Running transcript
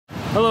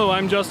Hello,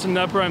 I'm Justin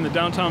Knepper. I'm the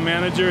downtown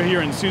manager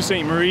here in Sault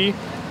Ste. Marie.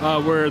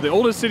 We're the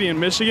oldest city in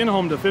Michigan,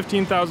 home to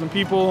 15,000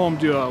 people, home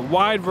to a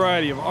wide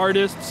variety of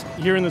artists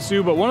here in the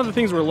Soo. But one of the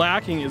things we're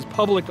lacking is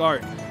public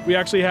art. We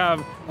actually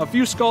have a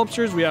few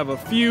sculptures, we have a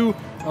few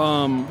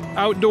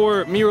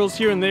outdoor murals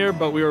here and there,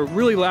 but we are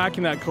really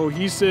lacking that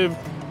cohesive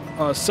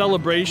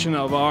celebration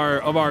of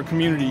our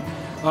community.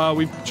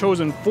 We've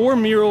chosen 4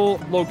 mural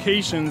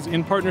locations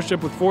in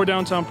partnership with 4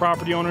 downtown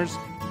property owners.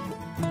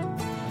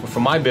 For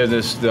my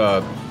business,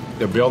 the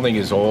building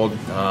is old,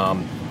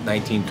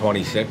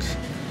 1926,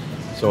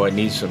 so it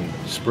needs some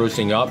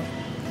sprucing up.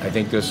 I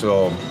think this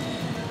will,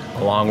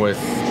 along with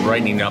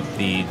brightening up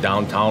the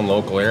downtown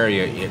local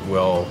area, it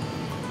will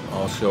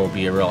also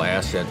be a real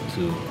asset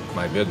to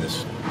my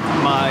business.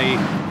 My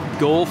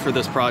goal for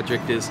this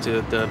project is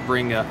to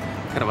bring a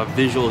kind of a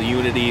visual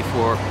unity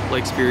for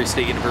Lake Superior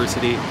State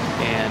University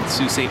and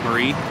Sault Ste.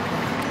 Marie.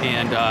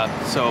 And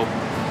so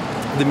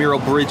the mural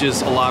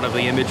bridges a lot of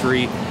the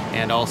imagery,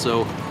 and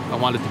also I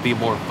want it to be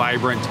more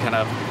vibrant, kind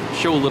of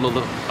show a little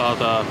of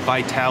the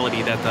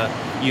vitality that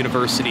the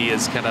university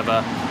is kind of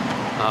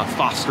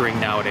fostering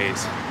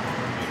nowadays.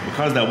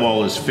 Because that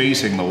wall is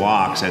facing the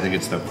locks, I think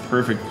it's the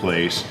perfect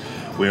place.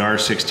 We are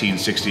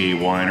 1668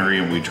 winery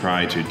and we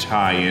try to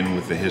tie in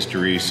with the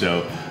history,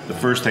 so the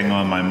first thing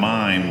on my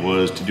mind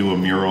was to do a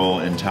mural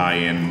and tie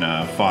in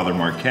Father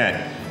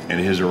Marquette and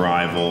his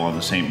arrival on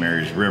the St.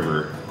 Mary's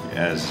River,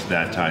 as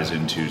that ties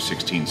into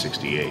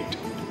 1668.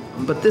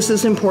 But this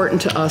is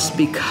important to us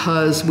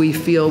because we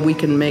feel we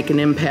can make an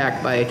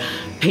impact by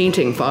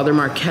painting Father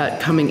Marquette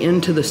coming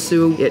into the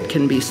Soo. It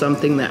can be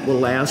something that will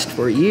last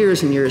for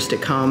years and years to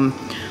come,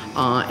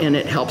 and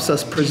it helps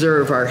us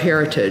preserve our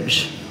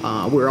heritage.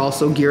 We're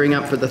also gearing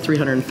up for the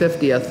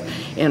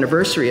 350th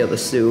anniversary of the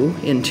Soo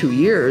in 2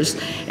 years,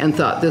 and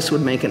thought this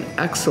would make an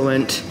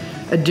excellent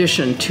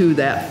addition to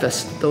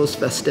those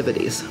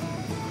festivities.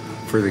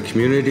 For the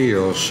community,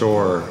 it'll show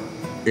our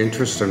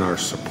interest and our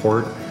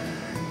support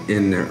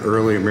in the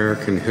early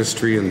American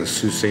history in the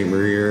Sault Ste.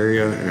 Marie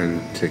area,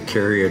 and to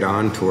carry it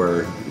on to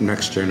our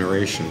next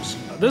generations.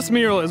 This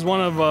mural is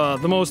one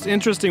of the most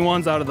interesting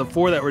ones out of the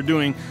 4 that we're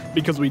doing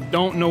because we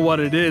don't know what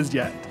it is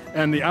yet.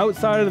 And the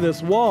outside of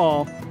this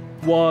wall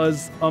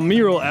was a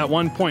mural at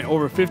one point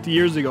over 50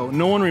 years ago.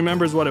 No one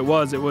remembers what it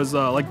was. It was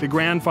like the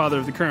grandfather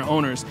of the current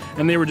owners,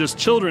 and they were just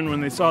children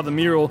when they saw the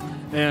mural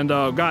and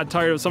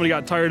somebody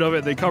got tired of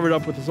it. They covered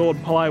up with this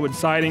old plywood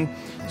siding.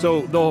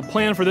 So the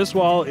plan for this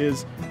wall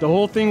is the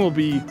whole thing will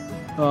be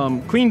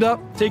cleaned up,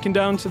 taken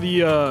down to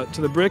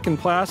the brick and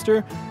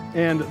plaster,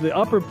 and the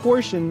upper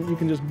portion you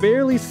can just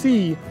barely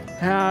see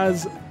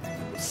has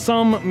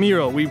some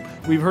mural.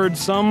 We've heard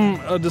some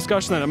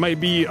discussion that it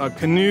might be a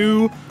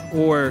canoe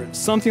or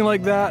something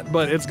like that,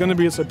 but it's going to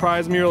be a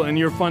surprise mural, and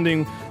your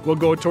funding will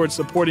go towards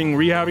supporting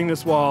rehabbing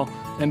this wall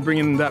and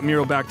bringing that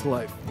mural back to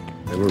life.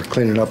 We're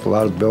cleaning up a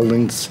lot of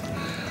buildings,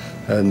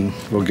 and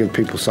we'll give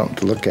people something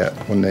to look at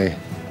when they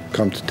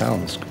come to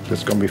town. It's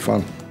going to be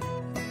fun.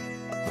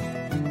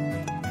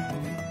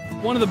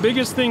 One of the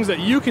biggest things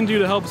that you can do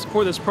to help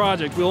support this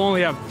project, we'll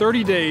only have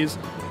 30 days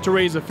to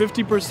raise a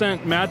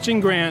 50% matching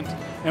grant,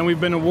 and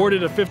we've been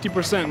awarded a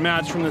 50%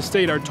 match from the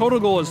state. Our total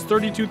goal is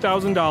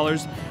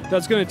 $32,000.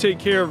 That's going to take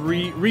care of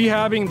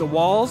rehabbing the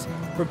walls,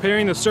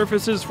 preparing the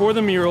surfaces for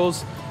the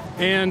murals,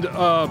 and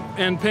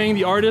paying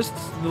the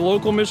artists, the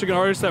local Michigan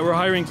artists that we're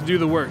hiring to do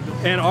the work.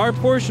 And our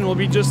portion will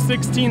be just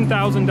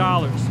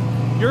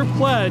 $16,000. Your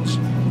pledge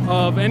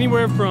of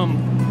anywhere from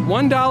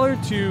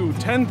 $1 to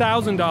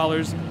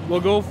 $10,000 will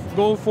go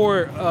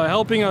for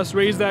helping us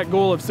raise that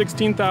goal of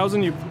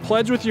 $16,000. You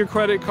pledge with your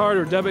credit card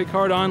or debit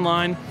card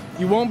online.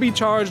 You won't be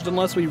charged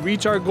unless we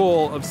reach our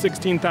goal of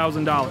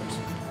 $16,000.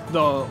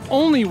 The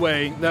only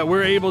way that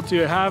we're able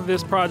to have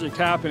this project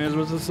happen is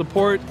with the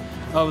support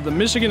of the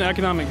Michigan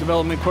Economic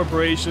Development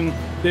Corporation.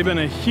 They've been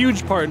a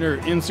huge partner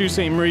in Sault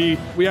Ste. Marie.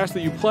 We ask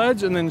that you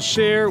pledge and then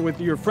share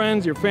with your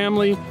friends, your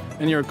family,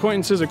 and your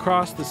acquaintances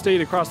across the state,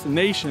 across the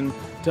nation,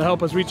 to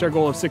help us reach our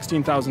goal of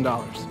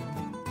 $16,000.